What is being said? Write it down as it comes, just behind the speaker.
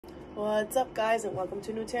What's up, guys, and welcome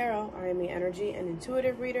to New Tarot. I am the energy and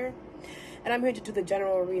intuitive reader, and I'm here to do the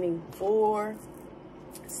general reading for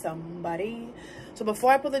somebody. So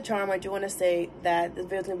before I pull the charm, I do want to say that this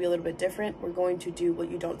video is going to be a little bit different. We're going to do what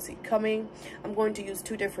you don't see coming. I'm going to use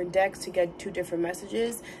two different decks to get two different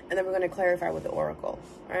messages, and then we're going to clarify with the oracle.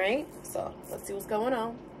 All right, so let's see what's going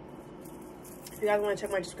on. If you guys want to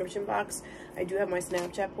check my description box, I do have my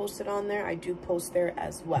Snapchat posted on there. I do post there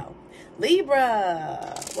as well.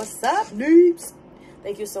 Libra, what's up, Libs?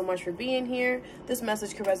 Thank you so much for being here. This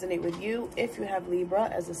message can resonate with you if you have Libra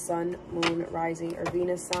as a sun, moon, rising, or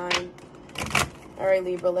Venus sign. All right,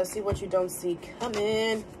 Libra, let's see what you don't see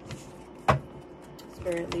coming.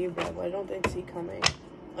 Spirit, Libra, what don't they see coming?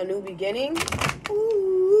 A new beginning?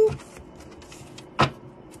 Ooh.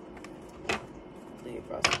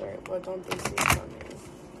 Libra, Spirit, what don't they see coming?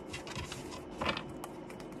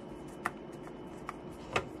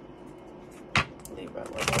 Libra,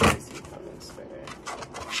 what don't they see coming, Spirit?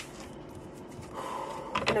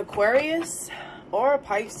 An Aquarius or a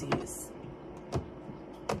Pisces?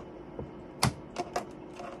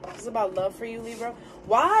 This is about love for you, Libra.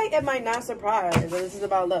 Why am I not surprised that this is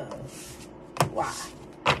about love? Why?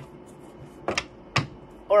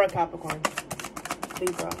 Or a Capricorn,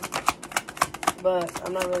 Libra. But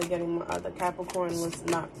I'm not really getting the Capricorn was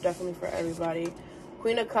not definitely for everybody.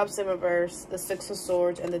 Queen of Cups in reverse, the Six of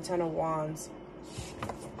Swords, and the Ten of Wands.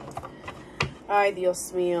 Ay,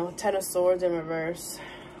 Dios mío. Ten of Swords in reverse.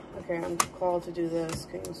 Okay, I'm called to do this.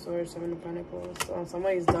 King of Swords, Seven of Pentacles. Oh,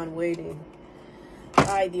 somebody's done waiting.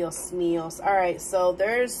 Ay, Dios míos. All right, so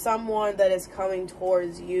there's someone that is coming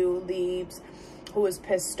towards you, Leaves, who is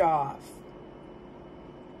pissed off.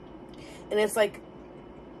 And it's like,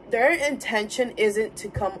 their intention isn't to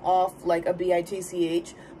come off like a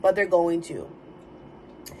bitch, but they're going to.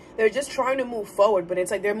 They're just trying to move forward, but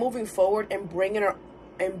it's like they're moving forward and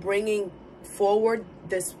bringing forward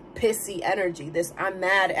this pissy energy, this I'm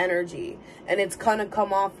mad energy, and it's gonna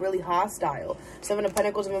come off really hostile. Seven of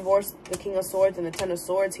Pentacles in reverse, the King of Swords, and the Ten of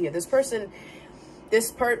Swords here. This person,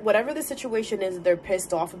 whatever the situation is, they're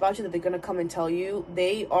pissed off about you, that they're gonna come and tell you.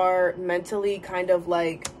 They are mentally kind of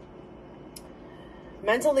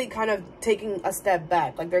taking a step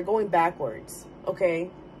back, like they're going backwards. Okay.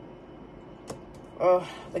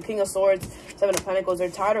 The King of Swords, Seven of Pentacles, they're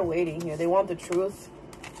tired of waiting here. They want the truth.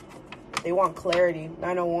 They want clarity.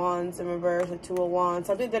 Nine of Wands in reverse, the Two of Wands.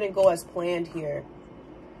 Something didn't go as planned here.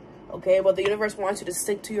 Okay, but the universe wants you to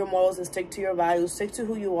stick to your morals and stick to your values. Stick to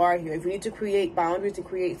who you are here. If you need to create boundaries and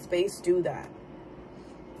create space, do that.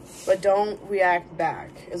 But don't react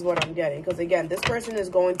back, is what I'm getting. Because again, this person is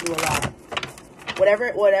going through a lot.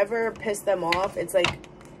 Whatever pissed them off, it's like,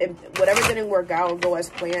 whatever didn't work out or go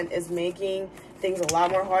as planned is making things a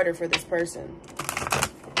lot more harder for this person.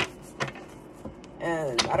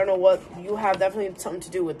 And I don't know what, you have definitely something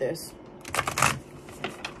to do with this.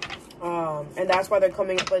 And that's why they're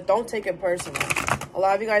coming, but don't take it personal. A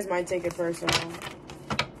lot of you guys might take it personal.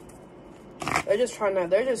 They're just trying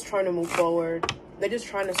to move forward. They're just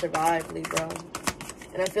trying to survive, Libra.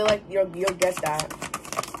 And I feel like you'll get that.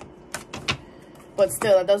 But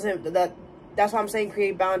still, that's why I'm saying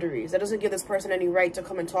create boundaries. That doesn't give this person any right to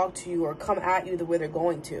come and talk to you or come at you the way they're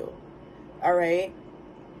going to. All right?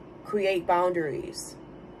 Create boundaries.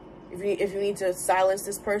 If you need to silence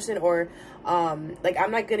this person, or like,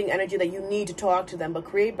 I'm not getting energy that you need to talk to them, but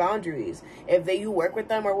create boundaries. If you work with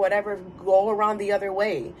them or whatever, go around the other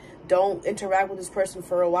way. Don't interact with this person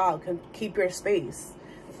for a while. Keep your space.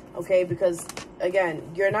 Okay? Because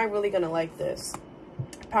again, you're not really gonna like this.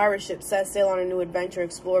 Pirate ship, set sail on a new adventure,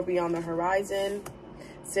 explore beyond the horizon.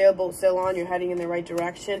 Sailboat, sail on, you're heading in the right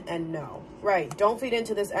direction. And no. Right. Don't feed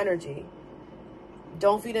into this energy.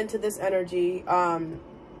 Don't feed into this energy.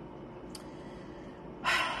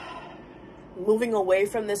 Moving away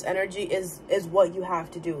from this energy is what you have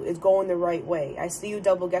to do. It's going the right way. I see you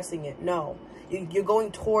double guessing it. No. You're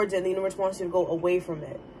going towards it, and the universe wants you to go away from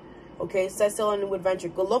it. Okay? Set sail on a new adventure.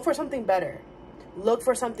 Go look for something better. Look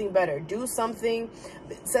for something better. Do something.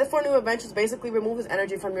 Set for new adventures basically remove this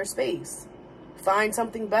energy from your space. Find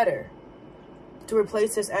something better to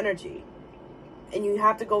replace this energy. And you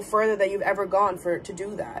have to go further than you've ever gone to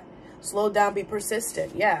do that. Slow down, be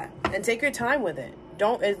persistent. Yeah. And take your time with it.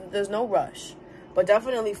 There's no rush. But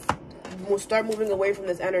definitely start moving away from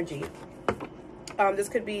this energy. This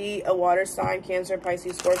could be a water sign, Cancer,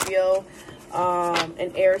 Pisces, Scorpio,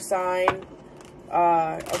 an air sign,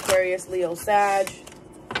 Aquarius, Leo, Sag.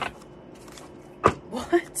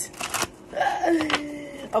 What?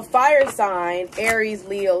 A fire sign, Aries,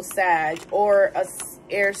 Leo, Sag, or a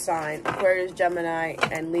air sign, Aquarius, Gemini,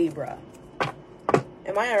 and Libra.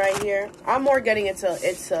 Am I all right here? I'm more getting it's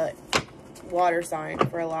a water sign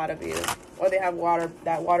for a lot of you. Or they have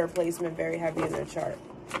that water placement very heavy in their chart.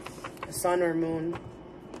 Sun or moon.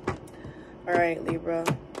 All right, Libra.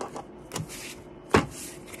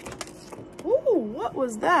 Ooh, what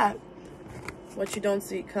was that? What you don't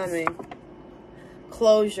see coming.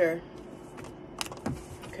 Closure.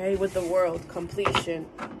 Okay, with the world. Completion.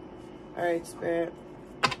 All right, Spirit.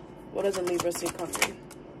 What doesn't Libra see coming?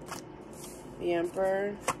 The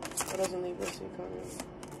Emperor. What doesn't Libra see coming?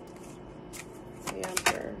 The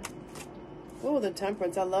Emperor. Oh, the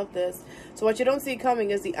Temperance. I love this. So what you don't see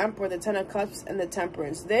coming is the Emperor, the Ten of Cups, and the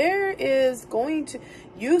Temperance. There is going to...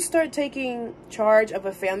 You start taking charge of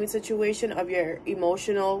a family situation, of your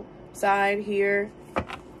emotional side here.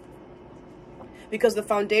 Because the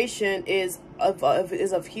foundation is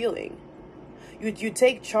of healing. You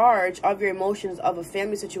take charge of your emotions of a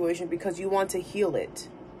family situation because you want to heal it.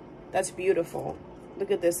 That's beautiful.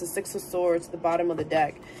 Look at this, the Six of Swords, the bottom of the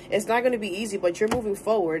deck. It's not going to be easy, but you're moving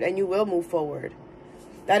forward, and you will move forward.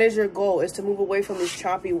 That is your goal, is to move away from these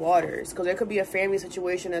choppy waters. Because there could be a family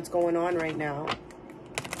situation that's going on right now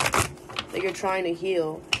that you're trying to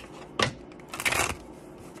heal.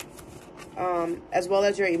 As well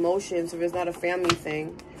as your emotions, if it's not a family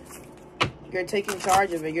thing. You're taking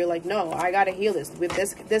charge of it. You're like, no, I got to heal this.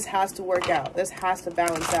 This has to work out. This has to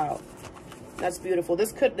balance out. That's beautiful.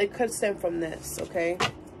 It could stem from this, okay?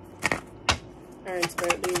 All right,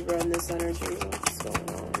 Spirit, Libra in this energy. What's going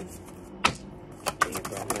on?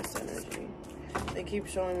 Libra in this energy. They keep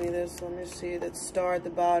showing me this. Let me see. That star at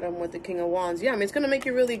the bottom with the King of Wands. Yeah, I mean, it's going to make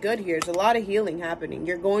you really good here. There's a lot of healing happening.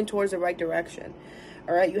 You're going towards the right direction.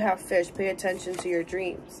 All right, you have Fish. Pay attention to your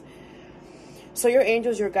dreams. So your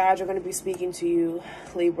angels, your guides are going to be speaking to you,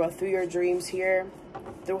 Libra, through your dreams here.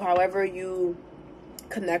 Through however you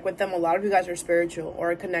connect with them. A lot of you guys are spiritual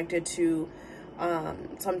or connected to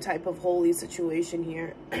some type of holy situation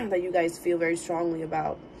here that you guys feel very strongly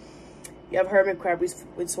about. You have Hermit Crab with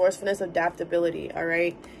resourcefulness, adaptability, all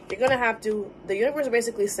right? You're going to have to, the universe is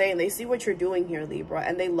basically saying they see what you're doing here, Libra,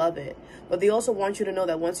 and they love it. But they also want you to know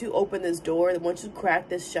that once you open this door, once you crack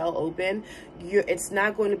this shell open, it's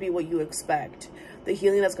not going to be what you expect. The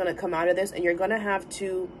healing that's going to come out of this, and you're going to have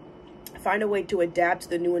to find a way to adapt to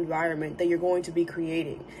the new environment that you're going to be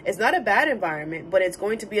creating. It's not a bad environment, but it's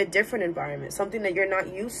going to be a different environment, something that you're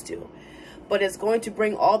not used to. But it's going to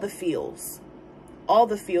bring all the feels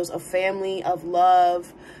of family, of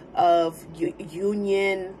love, of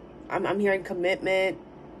union. I'm hearing commitment,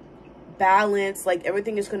 balance. Like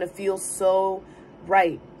everything is going to feel so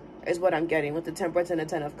right, is what I'm getting with the Temperance and the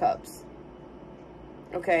Ten of Cups.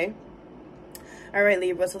 Okay? All right,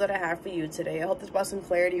 Libra, so that I have for you today. I hope this brought some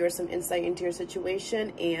clarity or some insight into your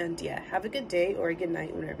situation. And yeah, have a good day or a good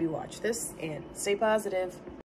night whenever you watch this. And stay positive.